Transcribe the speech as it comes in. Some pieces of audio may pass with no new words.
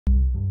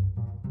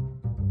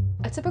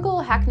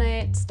typical hack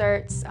night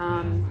starts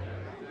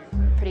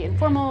pretty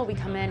informal. We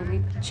come in,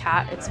 we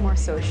chat, it's more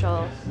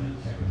social.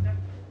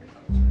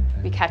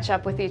 We catch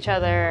up with each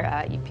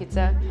other, eat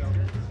pizza.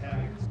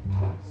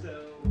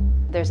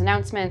 There's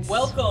announcements.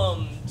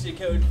 Welcome to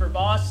Code for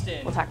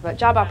Boston. We'll talk about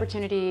job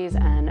opportunities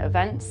and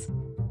events.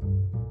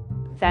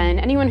 Then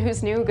anyone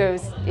who's new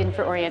goes in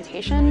for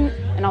orientation,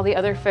 and all the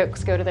other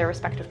folks go to their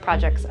respective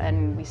projects,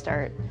 and we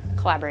start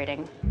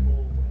collaborating.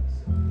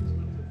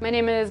 My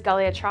name is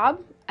Galia Traub,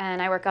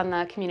 and I work on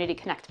the Community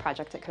Connect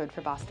project at Code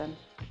for Boston.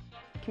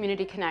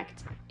 Community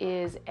Connect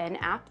is an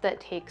app that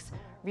takes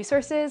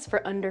resources for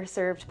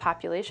underserved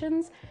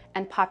populations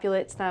and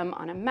populates them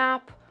on a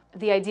map.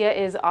 The idea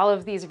is all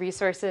of these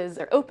resources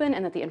are open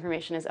and that the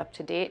information is up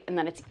to date, and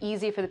that it's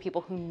easy for the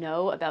people who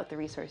know about the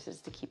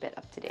resources to keep it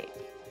up to date.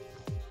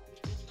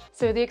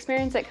 So the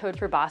experience at Code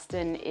for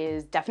Boston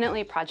is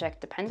definitely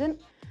project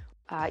dependent.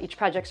 Each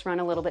project's run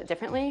a little bit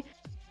differently.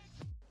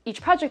 Each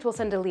project will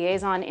send a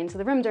liaison into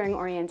the room during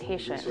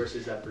orientation.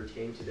 Resources that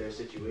pertain to their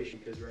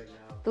situation, because right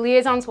now... The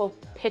liaisons will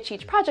pitch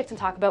each project and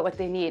talk about what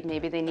they need.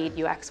 Maybe they need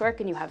UX work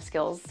and you have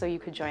skills, so you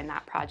could join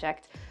that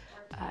project.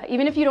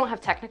 Even if you don't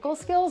have technical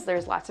skills,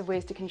 there's lots of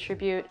ways to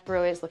contribute. We're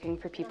always looking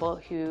for people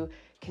who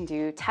can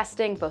do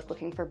testing, both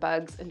looking for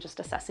bugs and just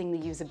assessing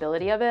the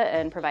usability of it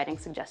and providing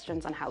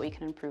suggestions on how we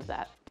can improve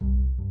that.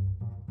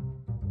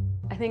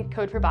 I think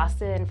Code for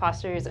Boston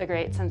fosters a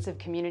great sense of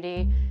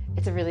community.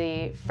 It's a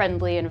really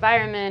friendly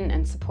environment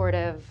and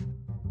supportive.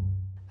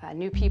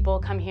 New people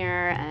come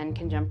here and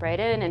can jump right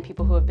in, and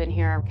people who have been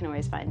here can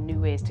always find new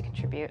ways to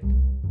contribute.